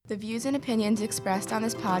The views and opinions expressed on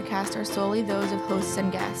this podcast are solely those of hosts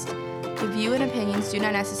and guests. The view and opinions do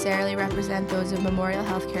not necessarily represent those of Memorial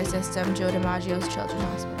Healthcare System, Joe DiMaggio's Children's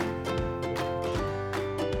Hospital.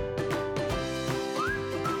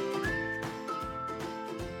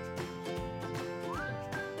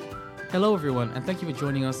 Hello everyone, and thank you for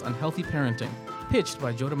joining us on Healthy Parenting, pitched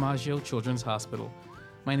by Joe DiMaggio Children's Hospital.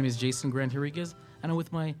 My name is Jason Grant Henriquez, and I'm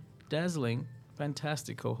with my dazzling,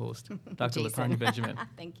 fantastic co-host, Dr. Latanya Benjamin.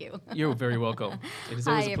 Thank you. You're very welcome. It is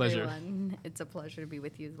always a pleasure. Hi, everyone. It's a pleasure to be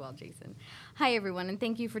with you as well, Jason. Hi, everyone, and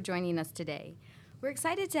thank you for joining us today. We're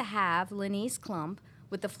excited to have Lenice Klump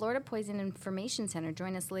with the Florida Poison Information Center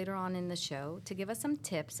join us later on in the show to give us some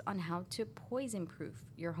tips on how to poison-proof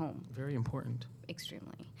your home. Very important.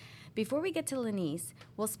 Extremely. Before we get to Lenice,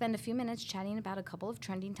 we'll spend a few minutes chatting about a couple of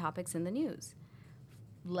trending topics in the news.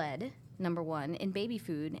 Lead, number one, in baby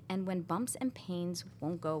food, and when bumps and pains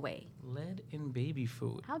won't go away. Lead in baby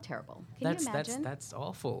food. How terrible. Can you imagine? That's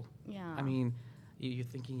awful. Yeah. I mean, you're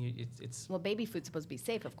thinking it's Well, baby food's supposed to be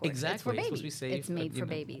safe, of course. exactly. It's for babies. supposed to be safe. It's made but, for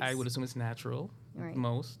babies. I would assume it's natural. Right.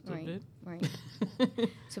 Most Right. of it. Right.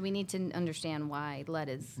 So we need to understand why lead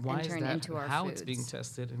is Why entering is that? into our how foods. it's being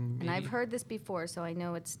tested, and And I've heard this before, so I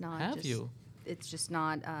know it's not. Have just, you? It's just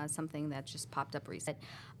not something that just popped up recently.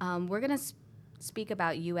 We're going to speak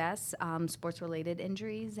about U.S. Sports-related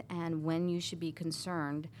injuries and when you should be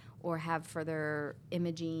concerned or have further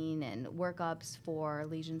imaging and workups for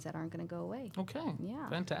lesions that aren't going to go away. Okay. Yeah.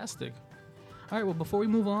 Fantastic. All right. Well, before we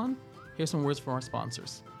move on, here's some words from our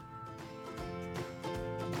sponsors.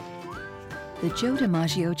 The Joe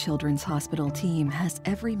DiMaggio Children's Hospital team has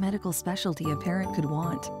every medical specialty a parent could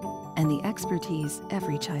want and the expertise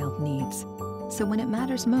every child needs. So when it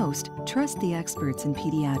matters most, trust the experts in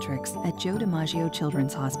pediatrics at Joe DiMaggio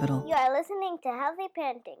Children's Hospital. You are listening to Healthy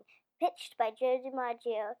Parenting, pitched by Joe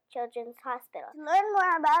DiMaggio Children's Hospital. To learn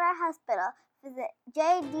more about our hospital, visit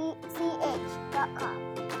jdch.com.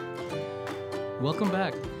 Welcome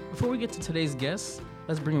back. Before we get to today's guests,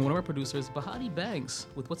 let's bring in one of our producers, Bahati Banks,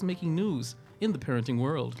 with what's making news in the parenting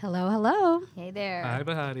world. Hello, hello. Hey there. Hi,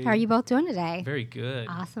 Bahati. How are you both doing today? Very good.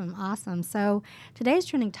 Awesome, awesome. So today's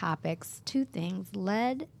trending topics, two things: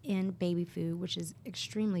 lead in baby food, which is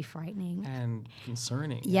extremely frightening. And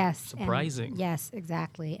concerning. Yes. Surprising. Yes,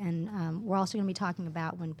 exactly. And we're also going to be talking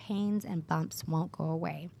about when pains and bumps won't go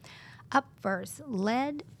away. Up first,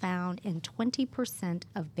 lead found in 20%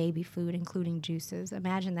 of baby food, including juices.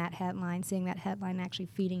 Imagine that headline, seeing that headline actually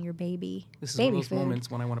feeding your baby This is baby one of those food.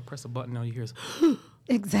 moments when I want to press a button, all you hear is,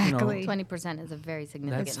 Exactly. 20% is a very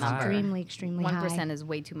significant That's number. high. Extremely high. 1% is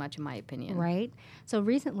way too much, in my opinion. Right. So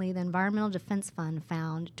recently, the Environmental Defense Fund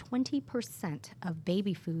found 20% of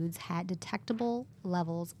baby foods had detectable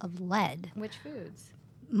levels of lead. Which foods?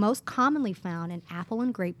 Most commonly found in apple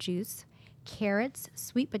and grape juice, carrots,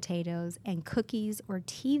 sweet potatoes, and cookies or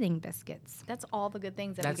teething biscuits. That's all the good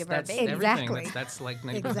things that that's we give our babies. everything. Exactly. That's like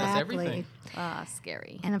 90%. Exactly. That's everything.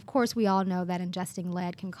 Scary. And of course, we all know that ingesting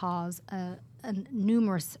lead can cause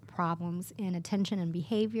numerous problems in attention and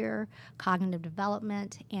behavior, cognitive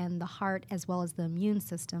development, and the heart as well as the immune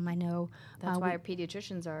system. I know That's why our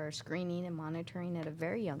pediatricians are screening and monitoring at a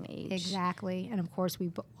very young age. Exactly. And of course,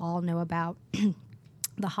 we all know about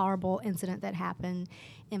the horrible incident that happened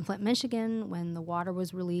in Flint, Michigan, when the water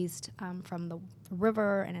was released from the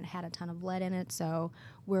river and it had a ton of lead in it. So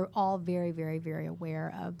we're all very, very, very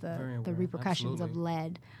aware of the repercussions of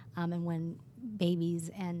lead and when babies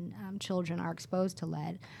and children are exposed to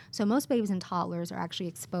lead. So most babies and toddlers are actually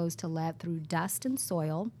exposed to lead through dust and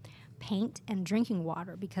soil, paint, and drinking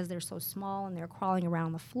water. Because they're so small and they're crawling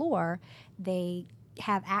around the floor, they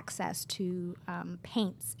have access to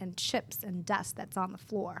paints and chips and dust that's on the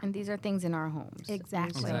floor. And these are things in our homes.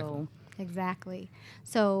 Exactly. So Exactly.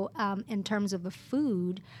 So in terms of the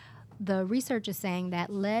food, the research is saying that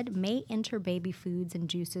lead may enter baby foods and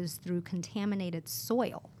juices through contaminated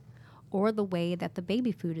soil or the way that the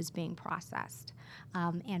baby food is being processed.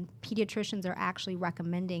 And pediatricians are actually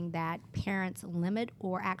recommending that parents limit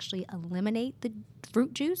or actually eliminate the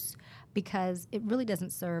fruit juice because it really doesn't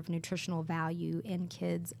serve nutritional value in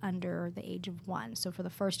kids under the age of 1. So for the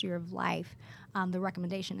first year of life, the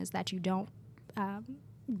recommendation is that you don't,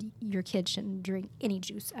 your kid shouldn't drink any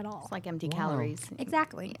juice at all. it's like empty calories.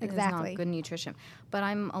 Exactly, It's exactly. not good nutrition. But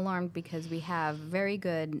I'm alarmed because we have very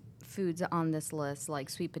good foods on this list, like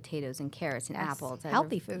sweet potatoes and carrots and Yes, apples. that are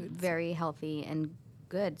healthy foods. Very healthy and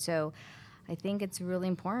good. So I think it's really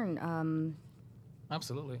important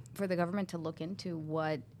Absolutely. for the government to look into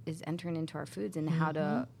what is entering into our foods and how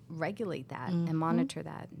to regulate that and monitor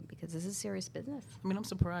that, because this is serious business. I mean, I'm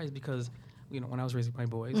surprised because, when I was raising my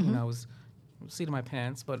boys, I was seat of my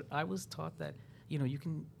pants, but I was taught that, you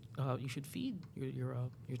can you should feed your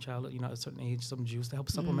child, at a certain age, some juice to help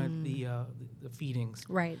supplement the feedings.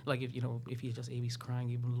 Right. Like if he just he's crying,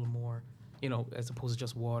 give him a little more, as opposed to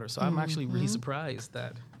just water. So I'm actually really surprised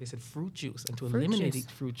that they said fruit juice and to eliminate juice.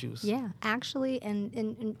 fruit juice. Yeah, actually, and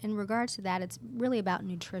in regards to that, it's really about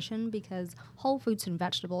nutrition because whole fruits and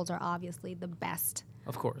vegetables are obviously the best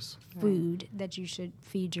Of course. food that you should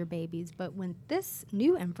feed your babies. But when this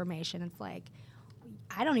new information, it's like,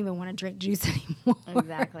 I don't even want to drink juice anymore.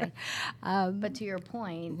 Exactly. But to your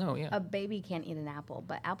point, No, yeah. a baby can't eat an apple,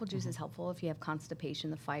 but apple juice is helpful if you have constipation,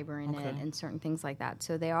 the fiber in it, and certain things like that.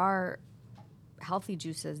 So they are healthy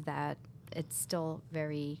juices that it's still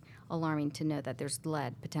very alarming to know that there's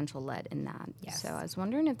potential lead in that. Yes. So I was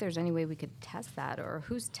wondering if there's any way we could test that, or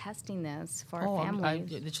who's testing this for our I'm-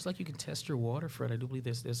 families. it's just like you can test your water, Fred. I do believe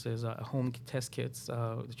there's home test kits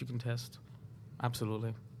that you can test.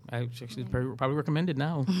 Absolutely. I actually probably recommend it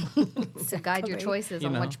now. to guide your choices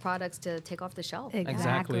on know. which products to take off the shelf.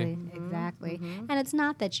 Exactly. Exactly. And it's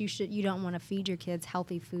not that you don't want to feed your kids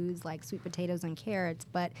healthy foods like sweet potatoes and carrots,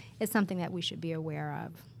 but it's something that we should be aware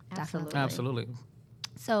of. Definitely. Absolutely.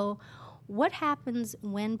 So, what happens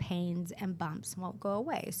when pains and bumps won't go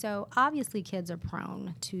away? So, obviously, kids are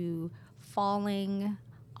prone to falling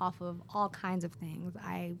off of all kinds of things.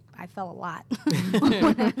 I fell a lot. When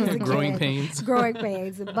I was a Growing kid. pains. Growing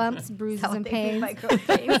pains, bumps, bruises, and pains.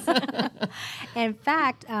 pains. In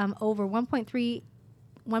fact, over 1.3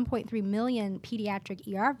 million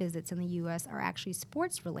pediatric ER visits in the U.S. are actually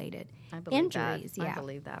sports-related I believe injuries. that. Yeah, I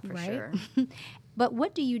believe that for right? sure. But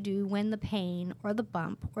what do you do when the pain or the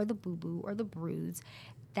bump or the boo-boo or the bruise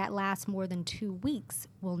that lasts more than 2 weeks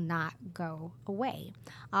will not go away?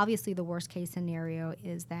 Obviously, the worst case scenario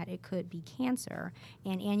is that it could be cancer.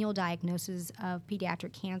 And annual diagnoses of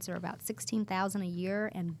pediatric cancer about 16,000 a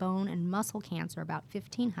year, and bone and muscle cancer about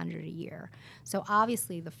 1,500 a year. So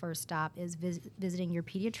obviously, the first stop is visiting your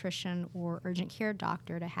pediatrician or urgent care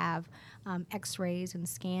doctor to have x-rays and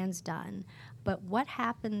scans done. But what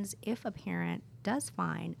happens if a parent does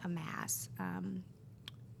find a mass?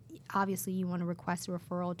 Obviously, you want to request a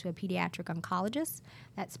referral to a pediatric oncologist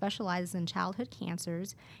that specializes in childhood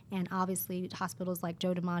cancers, and obviously hospitals like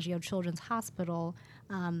Joe DiMaggio Children's Hospital,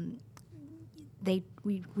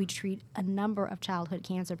 we treat a number of childhood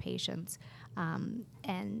cancer patients,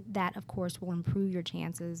 and that, of course, will improve your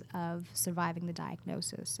chances of surviving the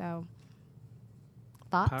diagnosis. So,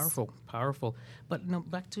 thoughts? Powerful. But no,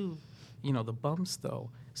 back to, the bumps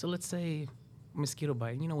though. So let's say mosquito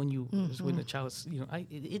bite. When the child is,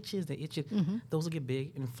 it itches, those will get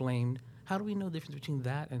big, inflamed. How do we know the difference between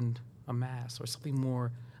that and a mass or something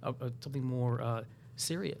more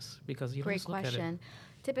serious? Because you Great just look at it. question.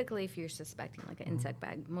 Typically, if you're suspecting like an insect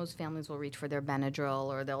bite, most families will reach for their Benadryl,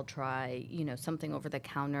 or they'll try, something over the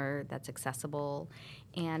counter that's accessible.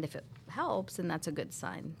 And if it helps, then that's a good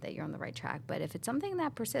sign that you're on the right track. But if it's something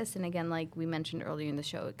that persists, and again, like we mentioned earlier in the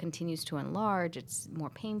show, it continues to enlarge, it's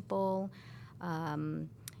more painful,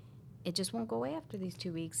 it just won't go away after these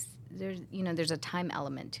 2 weeks. There's a time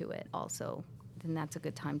element to it also. Then that's a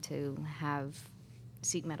good time to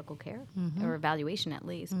seek medical care or evaluation at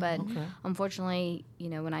least. But unfortunately,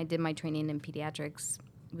 when I did my training in pediatrics,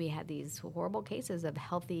 we had these horrible cases of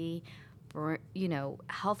healthy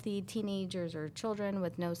teenagers or children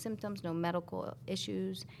with no symptoms, no medical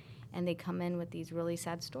issues. And they come in with these really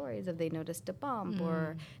sad stories of they noticed a bump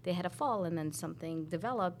or they had a fall and then something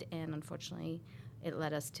developed, and unfortunately it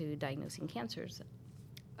led us to diagnosing cancers,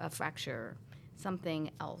 a fracture, something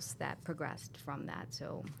else that progressed from that.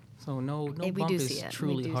 So no we bump do is see it. We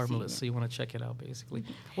truly do see harmless, it. so you want to check it out basically.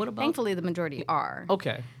 What about thankfully the majority are.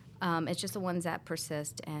 Okay. It's just the ones that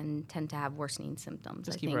persist and tend to have worsening symptoms.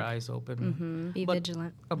 Just I keep think. our eyes open. Be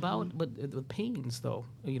vigilant. But the pains, though,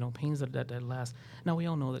 pains that last. Now, we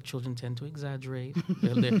all know that children tend to exaggerate.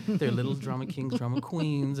 They're little drama kings, drama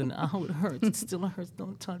queens, and it hurts. It still hurts.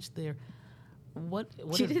 Don't touch there. What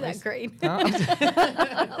She did advice- that great.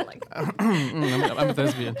 I'm a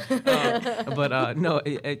thespian. No,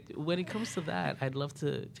 when it comes to that, I'd love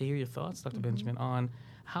to hear your thoughts, Dr. Benjamin, on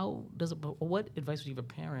what advice would you give a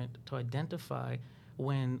parent to identify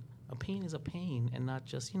when a pain is a pain and not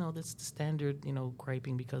just, this standard,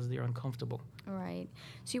 griping because they're uncomfortable. Right.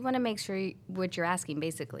 So you want to make sure what you're asking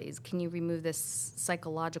basically is, can you remove this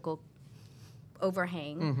psychological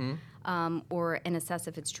overhang or and assess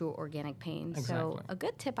if it's true organic pain. Exactly. So a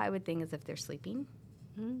good tip I would think is if they're sleeping,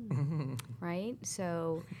 right?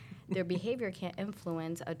 So their behavior can't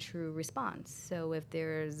influence a true response. So if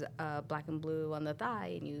there's black and blue on the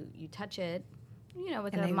thigh and you touch it,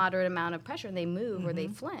 with And a they- moderate amount of pressure and they move or they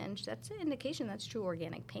flinch, that's an indication that's true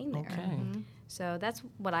organic pain there. Okay. So that's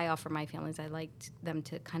what I offer my families. I like them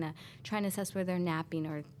to kind of try and assess where they're napping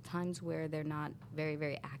or times where they're not very,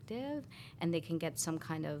 very active, and they can get some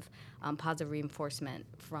kind of positive reinforcement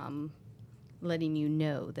from letting you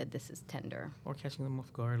know that this is tender. Or catching them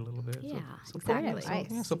off guard a little bit. Yeah, so exactly.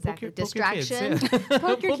 So poke Exactly. your poke your kids, Distraction. yeah.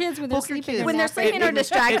 Poke your kids when they're Poke your sleeping. kids. When they're sleeping or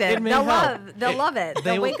distracted, it may they'll help. love it. They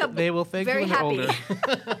They'll will- wake up they will thank you very when they're happy.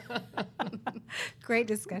 older. Great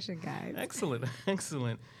discussion, guys. Excellent,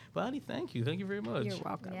 excellent. Bonnie, thank you very much. You're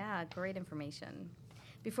welcome. Yeah, great information.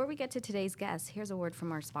 Before we get to today's guest, here's a word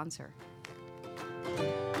from our sponsor. I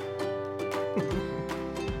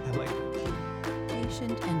like it.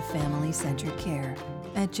 Patient and family-centered care.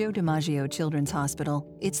 At Joe DiMaggio Children's Hospital,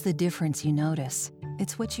 it's the difference you notice.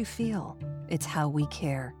 It's what you feel. It's how we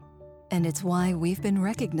care. And it's why we've been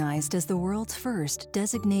recognized as the world's first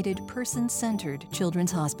designated person-centered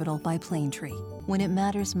children's hospital by Plaintree. When it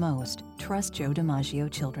matters most, trust Joe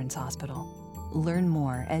DiMaggio Children's Hospital. Learn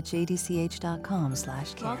more at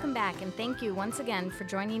jdch.com/care. Welcome back, and thank you once again for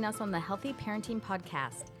joining us on the Healthy Parenting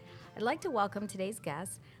Podcast. I'd like to welcome today's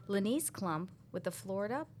guest, Lenise Klump, with the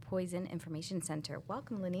Florida Poison Information Center.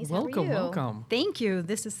 Welcome, Lenise. Welcome, How are you? welcome. Thank you.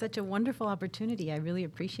 This is such a wonderful opportunity. I really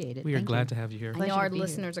appreciate it. We are Thank glad you. to have you here. I know Pleasure our to be here.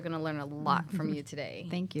 listeners are going to learn a lot from you today.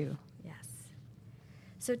 Thank you. Yes.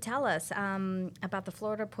 So tell us about the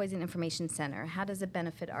Florida Poison Information Center. How does it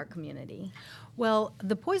benefit our community? Well,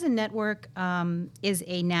 the Poison Network is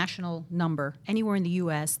a national number. Anywhere in the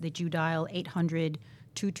U.S. that you dial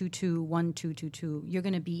 800-222-1222, you're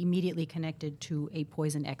going to be immediately connected to a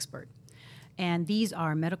poison expert. And these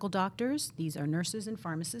are medical doctors, these are nurses and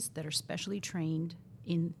pharmacists that are specially trained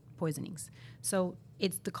in poisonings. So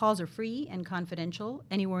the calls are free and confidential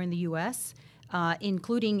anywhere in the U.S.,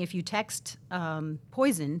 including if you text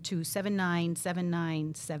poison to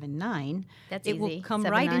 797979. That's it easy. will come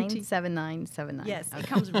right into 7979. Yes, it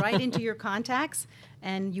comes right into your contacts,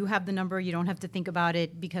 and you have the number. You don't have to think about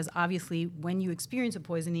it because obviously, when you experience a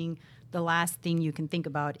poisoning, the last thing you can think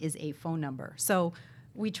about is a phone number. So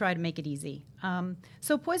we try to make it easy.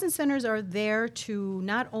 So poison centers are there to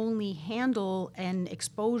not only handle an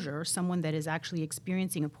exposure, someone that is actually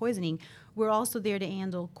experiencing a poisoning, we're also there to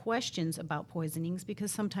handle questions about poisonings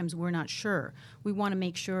because sometimes we're not sure. We want to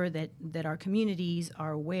make sure that our communities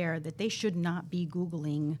are aware that they should not be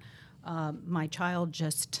Googling, my child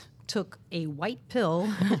just took a white pill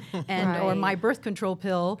or Right. my birth control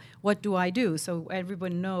pill, what do I do? So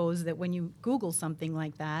everyone knows that when you Google something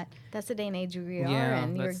like that, That's the day and age we are, Yeah,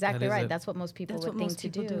 and you're that exactly is right. it. That's what most people that's would what think most to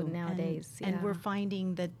people do do nowadays. And we're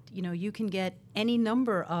finding that you can get any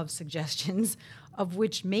number of suggestions, of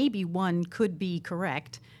which maybe one could be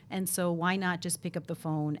correct. And so why not just pick up the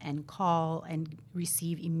phone and call and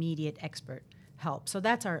receive immediate expert help? So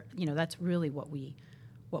that's that's really what we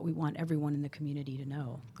want everyone in the community to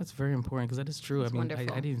know. That's very important because that is true. That's I wonderful.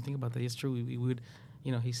 didn't even think about that. It's true. We would,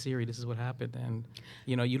 hey Siri, this is what happened, and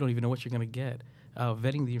you don't even know what you're going to get.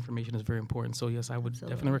 Vetting the information is very important. So yes, I would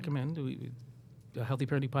definitely recommend. A Healthy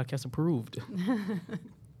Parenting Podcast approved.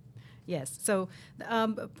 Yes. So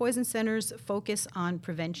poison centers focus on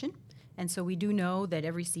prevention. And so we do know that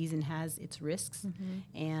every season has its risks.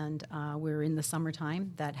 And we're in the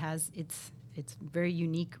summertime that has its very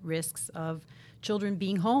unique risks of children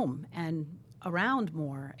being home and around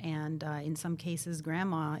more. And in some cases,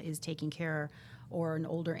 grandma is taking care or an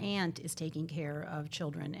older aunt is taking care of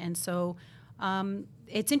children. And so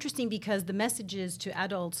it's interesting because the messages to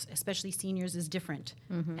adults, especially seniors, is different.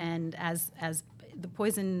 And as the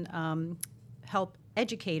poison help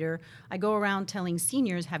educator, I go around telling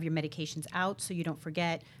seniors, have your medications out so you don't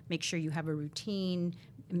forget, make sure you have a routine.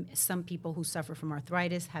 Some people who suffer from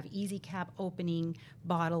arthritis have easy cap opening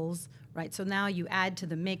bottles, right? So now you add to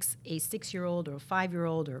the mix a 6-year-old or a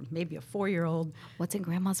 5-year-old or maybe a 4-year-old What's in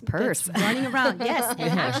grandma's purse? that's running around. Yes,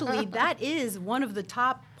 and actually that is one of the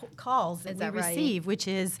top calls that Is we that right? receive, which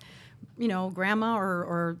is, grandma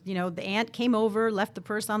or the aunt came over, left the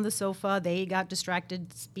purse on the sofa. They got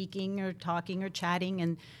distracted speaking or talking or chatting,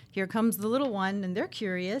 and here comes the little one, and they're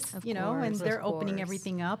curious, Of and course, they're of opening course.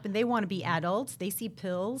 everything up, and they want to be adults. They see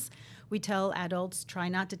pills. We tell adults try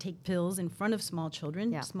not to take pills in front of small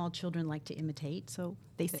children. Yeah. Small children like to imitate, so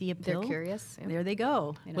they see a They're pill. curious. Yeah. There they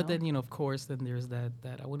go. But then, of course, then there's that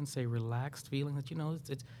I wouldn't say relaxed feeling that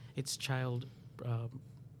it's child.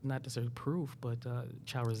 Not necessarily proof, but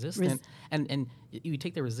child resistant, and you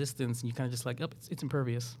take the resistance and you kind of just like, it's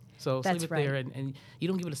impervious. So That's leave it there, and you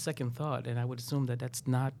don't give it a second thought. And I would assume that that's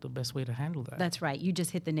not the best way to handle that. That's right. You just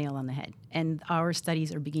hit the nail on the head. And our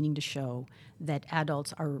studies are beginning to show that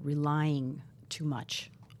adults are relying too much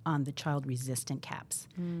on the child-resistant caps.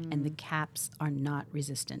 And the caps are not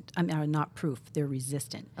resistant. Are not proof. They're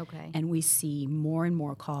resistant. Okay. And we see more and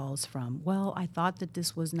more calls from, well, I thought that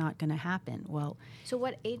this was not going to happen. Well, So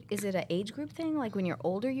what age, is it an age group thing? Like when you're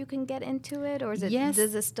older you can get into it? Or is it, Yes.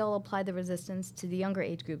 does it still apply the resistance to the younger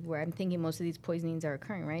age group where I'm thinking most of these poisonings are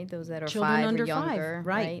occurring, right? Those that are children 5 under or younger, 5,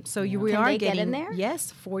 right? So Yeah. we Can are they get getting in there?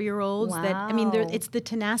 yes, 4-year-olds. That I mean, Wow. it's the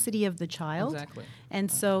tenacity of the child. Exactly. And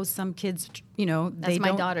so some kids, you know, That's they my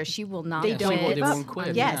don't. daughter. She will not they Yeah, don't quit. give they up. won't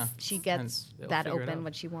quit. Yes. yeah. She And gets they'll that figure it open out.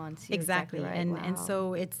 when she wants. You're Exactly, right. and Wow.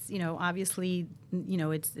 so it's, you know, obviously, you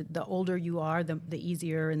know, it's the older you are, the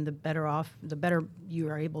easier and the better off, the better you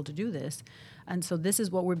are able to do this, and so this is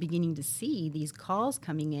what we're beginning to see, these calls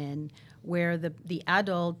coming in where the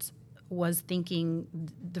adult was thinking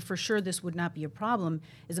for sure this would not be a problem.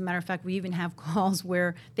 As a matter of fact, we even have calls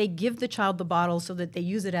where they give the child the bottle so that they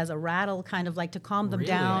use it as a rattle, kind of like to calm them Really?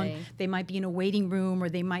 down. Right. They might be in a waiting room or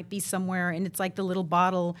they might be somewhere and it's like the little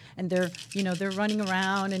bottle and they're, you know, they're running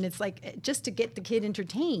around and it's like just to get the kid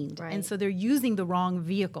entertained. Right. And so they're using the wrong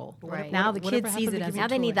vehicle. Right. Now the Whatever kid sees happened it to as giving Now a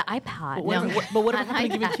they need toy. the iPod. But whatever, No. but whatever An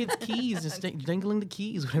happened to giving iPad. kids keys, just dangling the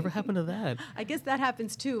keys? Whatever happened to that? I guess that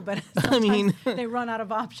happens too, but I sometimes mean- they run out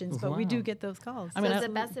of options. But we do Wow. get those calls. I mean, So I- is the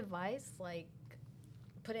best advice like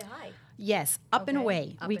put it high? Yes, up and Okay.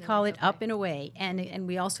 away. Up We and call away, it up okay. and away. And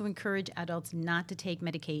we also encourage adults not to take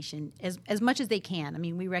medication as much as they can. I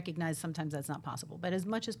mean, we recognize sometimes that's not possible, but as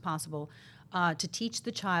much as possible to teach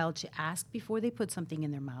the child to ask before they put something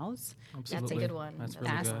in their mouths. Absolutely. good one. That's That's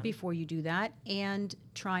really Ask good. before you do that and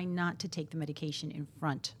try not to take the medication in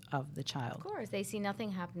front of the child. Of course, they see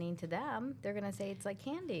nothing happening to them. They're going to say it's like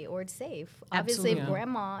candy or it's safe. Obviously, if Absolutely.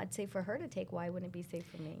 grandma, it's safe for her to take. Why wouldn't it be safe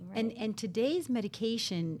for me? Right? And today's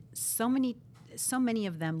medication, so many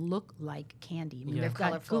of them look like candy. I mean, Yeah. We've They're got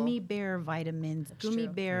colorful. gummy bear vitamins, gummy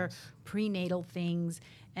true. bear prenatal things,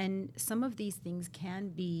 and some of these things can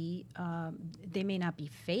be, they may not be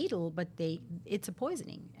fatal, but it's a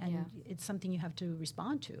poisoning, and Yeah. it's something you have to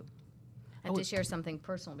respond to. I have to share something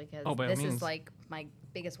personal because Oh, by all this means. is like my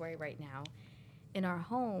biggest worry right now. In our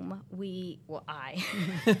home, I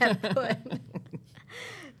have put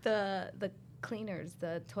the cleaners,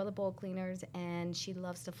 the toilet bowl cleaners, and she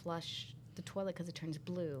loves to flush the toilet because it turns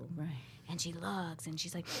blue. Right. And she looks and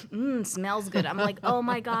she's like, smells good. I'm like, oh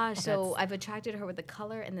my gosh. So I've attracted her with the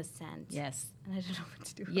color and the scent. Yes. And I don't know what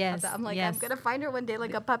to do Yes, about that. I'm like, yes. I'm going to find her one day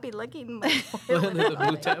like a puppy licking my The toilet.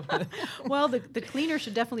 blue tab. Well, the cleaner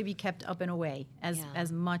should definitely be kept up and away Yeah.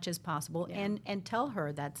 as much as possible, and tell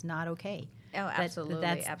her that's not okay. Oh, That- absolutely,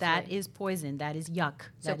 That absolutely. is poison. That is yuck.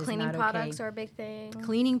 So That is cleaning not products okay. are a big thing.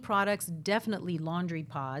 Cleaning products, definitely laundry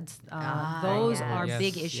pods. Those are yes.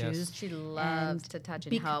 big Yes, issues. yes. She loves to touch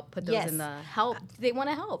and bec- help. Put those yes. in the help. They want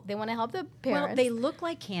to help. They want to help the parents. Well, they look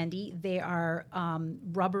like candy. They are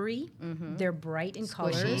rubbery. They're bright in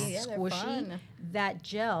colors, Squishy. Yeah, they're squishy. fun. That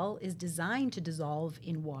gel is designed to dissolve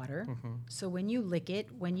in water. So when you lick it,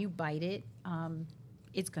 when you bite it,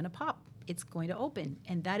 it's going to pop. It's going to open,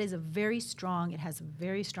 and that is it has a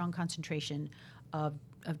very strong concentration of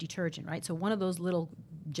detergent, right? So one of those little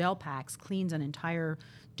gel packs cleans an entire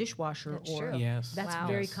dishwasher. That's or true. Yes. That's Wow.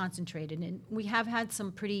 very Yes. concentrated, and we have had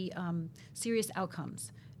some pretty serious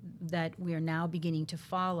outcomes that we are now beginning to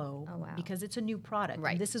follow Oh, wow. because it's a new product. And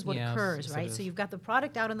Right. this is what Yes, occurs, yes, it right? is. So you've got the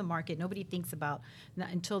product out on the market. Nobody thinks about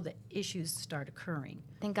until the issues start occurring.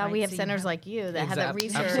 Thank God right? we have So you centers like you that have that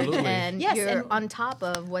research Absolutely. and Yes, you're and- on top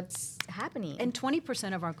of what's happening. And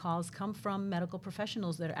 20% of our calls come from medical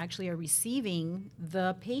professionals that actually are receiving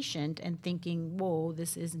the patient and thinking, whoa,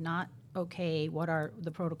 this is not okay. What are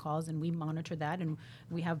the protocols? And we monitor that. And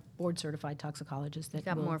we have board certified toxicologists that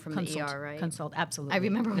got will more from the consult, ER, right? Consult, absolutely. I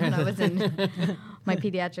remember when I was in my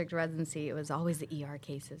pediatric residency, it was always the ER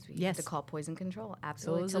cases. We Yes. used to call poison control.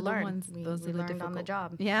 Absolutely. Those to are the learn. ones. We, Those we are the learned on the difficult-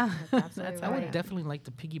 job. Yeah. That's absolutely That's I right. would definitely like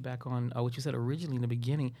to piggyback on what you said originally in the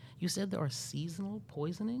beginning. You said there are seasonal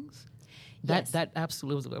poisonings. Yes. That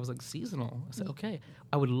absolutely was like seasonal. I said, okay.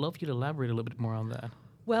 I would love you to elaborate a little bit more on that.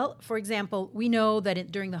 Well, for example, we know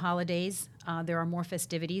that during the holidays, there are more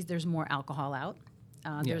festivities. There's more alcohol out.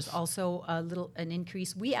 There's Yes. also an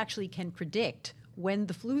increase. We actually can predict when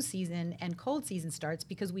the flu season and cold season starts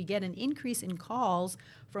because we get an increase in calls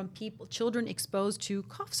from children exposed to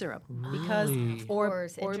cough syrup because Really? or, Of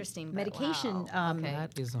course, or interesting, but medication. wow. Okay.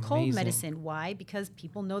 That is Cold amazing. medicine. Why? Because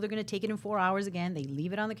people know they're going to take it in 4 hours again. They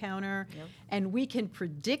leave it on the counter, and we can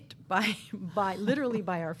predict by literally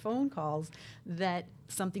by our phone calls that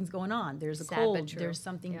something's going on. There's a Sad but cold. true. There's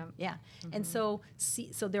something. Yeah. Yeah. And so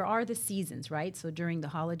there are the seasons, right? So during the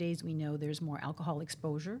holidays, we know there's more alcohol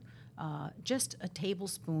exposure. just a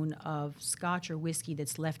tablespoon of scotch or whiskey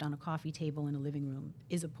that's left on a coffee table in a living room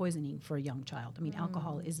is a poisoning for a young child. I mean,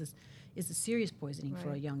 alcohol is a serious poisoning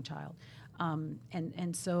for a young child.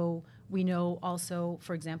 And so we know also,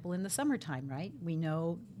 for example, in the summertime, right? We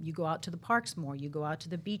know you go out to the parks more, you go out to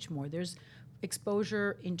the beach more. There's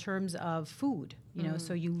exposure in terms of food, you know,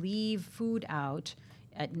 so you leave food out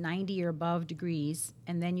at 90 or above degrees,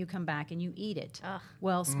 and then you come back and you eat it.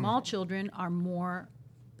 Well, small children are more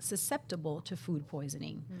susceptible to food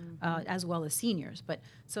poisoning, as well as seniors. But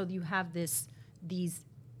so you have these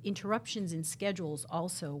interruptions in schedules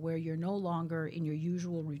also, where you're no longer in your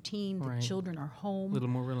usual routine. The children are home. A little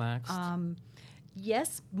more relaxed.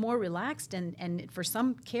 Yes, more relaxed, and for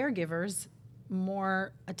some caregivers,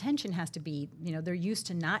 more attention has to be, you know, they're used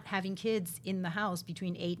to not having kids in the house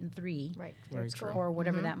between 8 and 3. Right. Very true. Or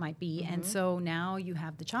whatever that might be. And so now you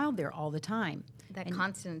have the child there all the time. That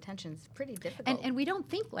constant attention is pretty difficult. And we don't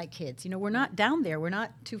think like kids. You know, we're not down there. We're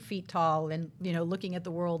not 2 feet tall and, you know, looking at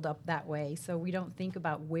the world up that way. So we don't think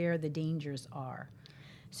about where the dangers are.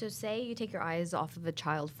 So say you take your eyes off of a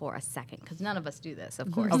child for a second, because none of us do this,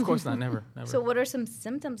 of course. Of course not, never. So what are some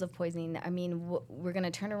symptoms of poisoning? I mean, we're going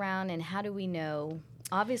to turn around, and how do we know?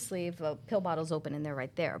 Obviously, if a pill bottle's open and they're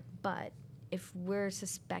right there, but if we're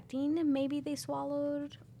suspecting maybe they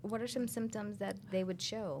swallowed, what are some symptoms that they would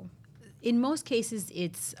show? In most cases,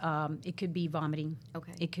 it could be vomiting.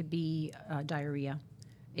 Okay. It could be diarrhea.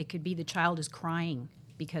 It could be the child is crying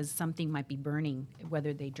because something might be burning,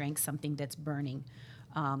 whether they drank something that's burning.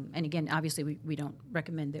 And again, obviously, we don't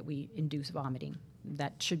recommend that we induce vomiting.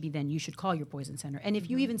 That should be then, you should call your poison center. And if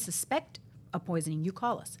you even suspect a poisoning, you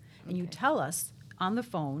call us. And you tell us on the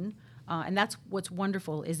phone, and that's what's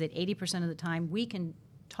wonderful, is that 80% of the time we can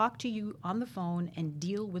talk to you on the phone and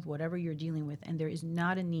deal with whatever you're dealing with. And there is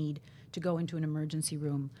not a need to go into an emergency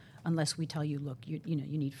room unless we tell you, look, you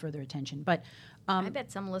need further attention. But I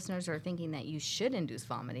bet some listeners are thinking that you should induce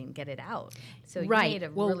vomiting, get it out. So you right. made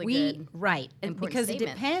a well, really good important because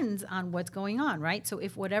statement. it depends on what's going on, right? So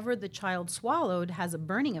if whatever the child swallowed has a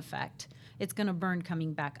burning effect, it's going to burn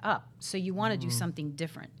coming back up. So you want to do something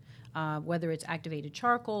different. Whether it's activated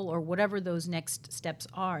charcoal or whatever those next steps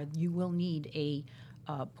are, you will need a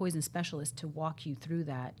poison specialist to walk you through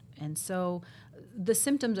that. And so the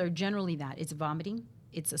symptoms are generally that. It's vomiting.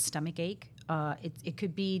 It's a stomach ache. It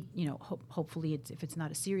could be, hopefully if it's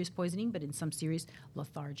not a serious poisoning, but in some serious,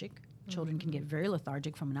 lethargic. Children can get very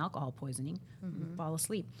lethargic from an alcohol poisoning, fall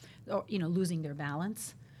asleep, or losing their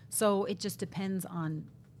balance. So it just depends on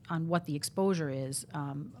what the exposure is.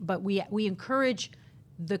 But we encourage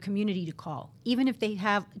the community to call, even if they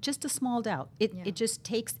have just a small doubt. It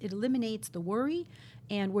eliminates the worry,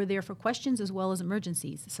 and we're there for questions as well as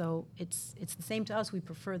emergencies. So it's the same to us. We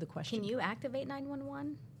prefer the question. Can you activate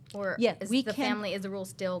 911? Or Yeah, is we the can. family, is the rule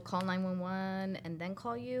still call 911 and then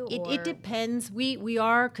call you? It depends. We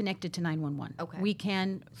are connected to 911. Okay. We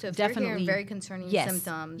can So if definitely. you're hearing very concerning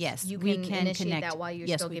symptoms, yes, you we can can initiate connect. that while you're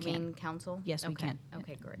Yes, still we can. giving counsel? Yes, we can.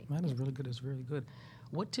 Okay, great. That is really good. It's really good.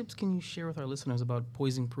 What tips can you share with our listeners about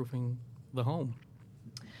poison-proofing the home?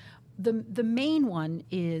 The main one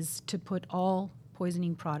is to put all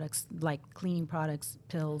poisoning products, like cleaning products,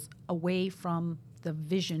 pills, away from the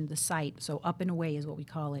vision, the sight. So up and away is what we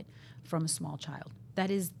call it, from a small child.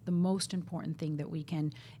 That is the most important thing that we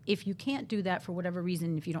can. If you can't do that for whatever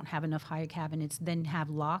reason, if you don't have enough higher cabinets, then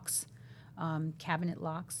have locks, cabinet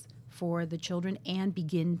locks for the children, and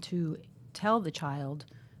begin to tell the child,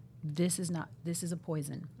 this is a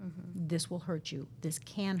poison. This will hurt you. This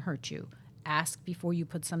can hurt you. Ask before you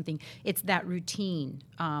put something. It's that routine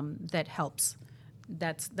that helps.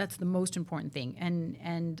 That's the most important thing.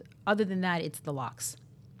 And other than that, it's the locks.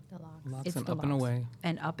 Lots It's and the up and locks. away.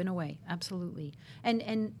 And up and away, absolutely.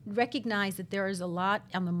 And recognize that there is a lot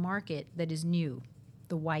on the market that is new.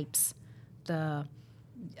 The wipes, some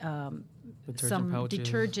pouches,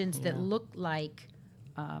 detergents that yeah. look like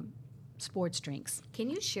sports drinks. Can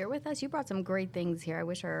you share with us, you brought some great things here. I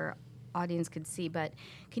wish our audience could see, but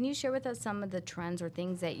can you share with us some of the trends or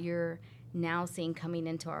things that you're now seeing coming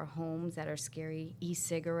into our homes that are scary?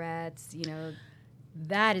 E-cigarettes,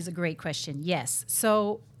 That is a great question. Yes.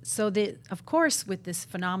 So of course, with this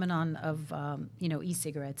phenomenon of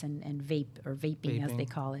e-cigarettes and vape or vaping as they Vaping.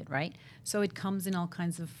 call it, right? So it comes in all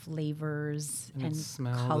kinds of flavors And it and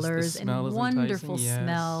smells- the colors smell and is wonderful enticing, yes.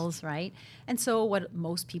 smells, right? And so what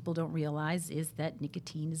most people don't realize is that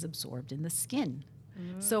nicotine is absorbed in the skin.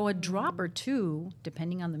 So a drop or two,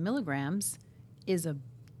 depending on the milligrams, is a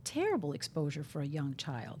terrible exposure for a young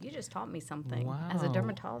child. You just taught me something. As a Wow.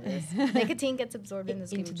 dermatologist, nicotine gets absorbed in the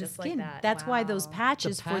skin Into the just skin. like that. That's why those Wow.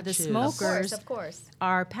 patches for the patches. smokers Of course.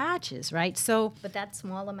 are patches, right? So But that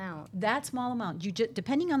small amount. that small amount,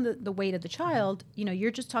 depending on the weight of the child,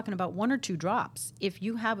 you're just talking about 1 or 2 drops. If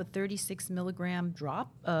you have a 36 milligram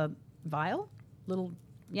drop vial, little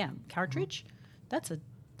cartridge, that's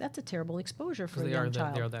a terrible exposure for a They young are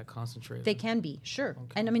child. they are that concentrated. They can be, sure.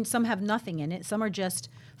 And I mean, some have nothing in it. Some are just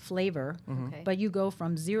flavor. Okay. But you go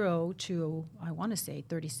from 0 to, I want to say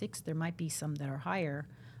 36. There might be some that are higher.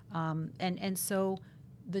 And so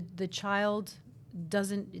the child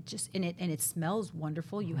doesn't, and it smells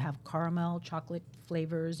wonderful. You have caramel, chocolate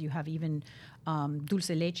flavors. You have even dulce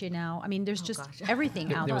leche now. I mean, there's just gosh.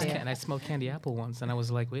 everything out There was there. and I smelled candy apple once, and I was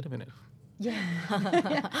like, wait a minute.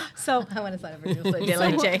 So I want to sign up for dulce de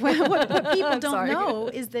leche. what people don't Sorry. know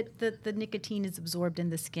is that the nicotine is absorbed in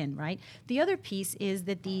the skin, right? The other piece is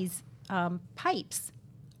that these pipes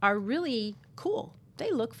are really cool.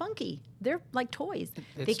 They look funky. They're like toys.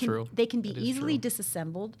 It's true. They can be It is easily true.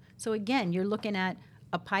 disassembled. So again, you're looking at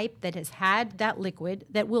a pipe that has had that liquid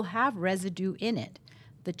that will have residue in it.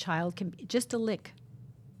 The child can just a lick.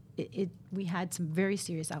 We had some very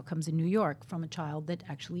serious outcomes in New York from a child that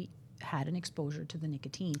actually had an exposure to the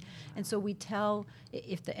nicotine. And so we tell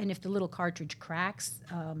if the little cartridge cracks,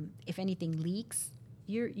 if anything leaks,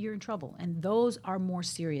 you're in trouble. And those are more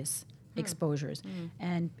serious exposures,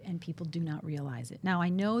 and people do not realize it. Now I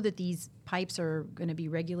know that these pipes are going to be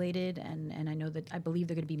regulated, and I believe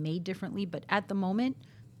they're going to be made differently. But at the moment,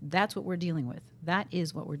 that's what we're dealing with. That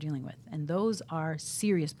is what we're dealing with, and those are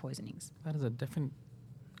serious poisonings. That is a different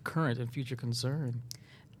current and future concern.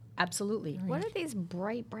 Absolutely. What are these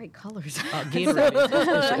bright colors?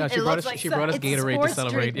 Gatorade. She brought us It's Gatorade to sports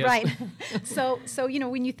celebrate. drink, Yes. right? So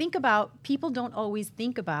when you think about, people don't always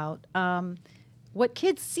think about what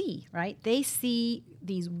kids see, right? They see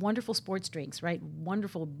these wonderful sports drinks, right?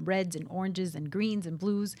 Wonderful reds and oranges and greens and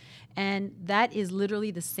blues, and that is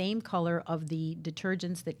literally the same color of the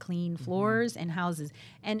detergents that clean floors and houses.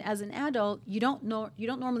 And as an adult, you don't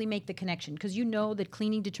normally make the connection, because you know that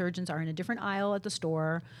cleaning detergents are in a different aisle at the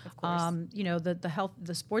store. Of course.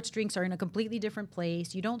 The sports drinks are in a completely different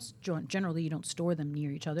place. You don't store them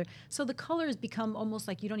near each other, so the colors become almost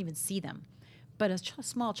like you don't even see them. But a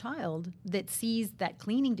small child that sees that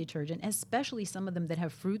cleaning detergent, especially some of them that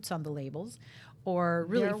have fruits on the labels, or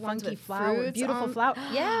really There are ones funky with flower, fruits beautiful on- flower.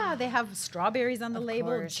 Yeah, they have strawberries on the label,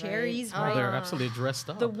 course, right. cherries, Oh, right? they're absolutely dressed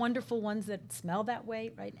up. The wonderful ones that smell that way,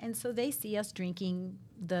 right? And so they see us drinking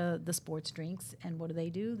the sports drinks, and what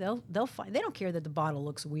do? They'll find, they don't care that the bottle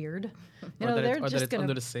looks weird. Or that it's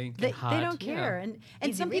under the sink and They hot. don't Yeah. care, and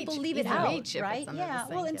Easy some people reach, leave it easy out, reach if it's right? under the Yeah,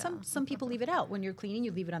 well, sink, and yeah. some people leave it out. When you're cleaning,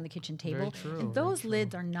 you leave it on the kitchen table, Very true, and very those true.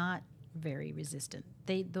 lids are not very resistant.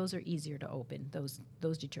 Those are easier to open, those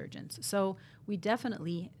detergents. So we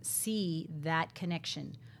definitely see that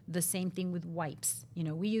connection. The same thing with wipes.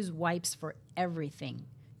 We use wipes for everything.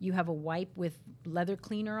 You have a wipe with leather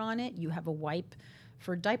cleaner on it. You have a wipe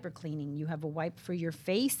for diaper cleaning. You have a wipe for your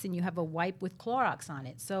face, and you have a wipe with Clorox on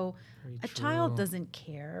it. So Very a child true. doesn't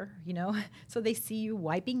care, So they see you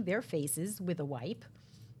wiping their faces with a wipe,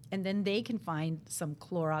 and then they can find some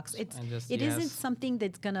Clorox. It isn't yes. something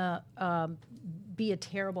that's gonna be a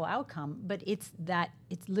terrible outcome, but it's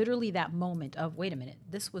literally that moment of, wait a minute,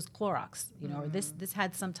 this was Clorox, or this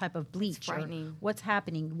had some type of bleach. Or frightening. what's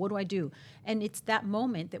happening? What do I do? And it's that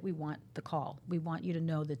moment that we want the call. We want you to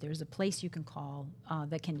know that there's a place you can call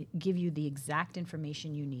that can give you the exact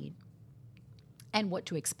information you need and what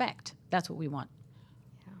to expect. That's what we want.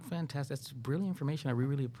 Fantastic. That's brilliant information. I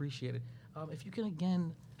really appreciate it. If you can,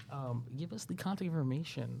 again, give us the contact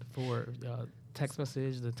information for text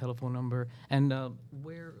message, the telephone number, and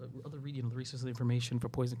where other resources, information for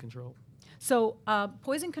poison control. So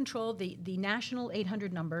poison control, the national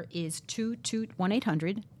 800 number is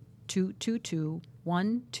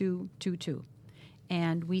 1-800-222-1222.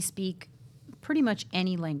 And we speak pretty much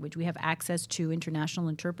any language. We have access to international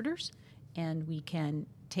interpreters, and we can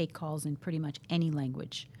take calls in pretty much any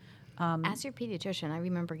language. As your pediatrician, I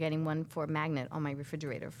remember getting one for a magnet on my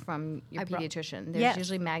refrigerator from your pediatrician. There's Yes.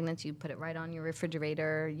 usually magnets. You put it right on your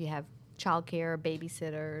refrigerator. You have childcare,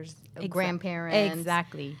 babysitters, grandparents.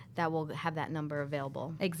 Exactly. That will have that number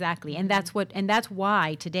available. Exactly, and that's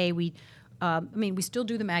why today we still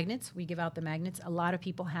do the magnets. We give out the magnets. A lot of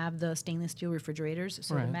people have the stainless steel refrigerators,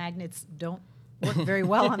 so the Right. magnets don't work very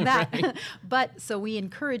well on that. But so we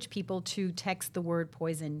encourage people to text the word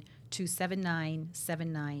poison to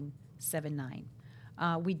 797979.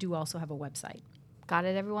 We do also have a website. Got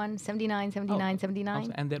it, everyone? 79, 79,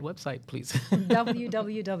 79. And that website, please.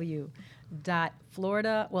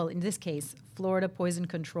 www.florida, well, in this case,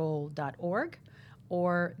 floridapoisoncontrol.org,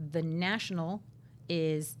 or the national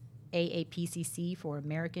is AAPCC for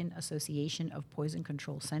American Association of Poison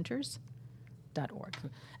Control Centers.org.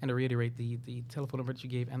 And to reiterate, the telephone number that you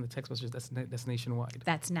gave and the text messages, that's nationwide.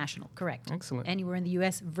 That's national, correct. Excellent. Anywhere in the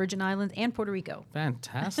U.S., Virgin Islands, and Puerto Rico.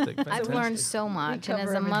 Fantastic. I've learned so much, and as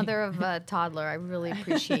cover a everything. mother of a toddler, I really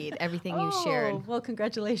appreciate everything you shared. Well,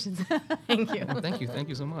 congratulations. Thank you. Thank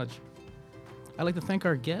you so much. I'd like to thank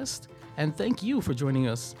our guest, and thank you for joining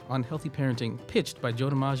us on Healthy Parenting, pitched by Joe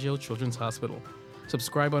DiMaggio Children's Hospital.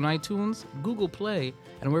 Subscribe on iTunes, Google Play,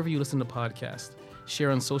 and wherever you listen to podcasts.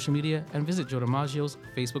 Share on social media, and visit Joe DiMaggio's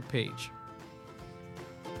Facebook page.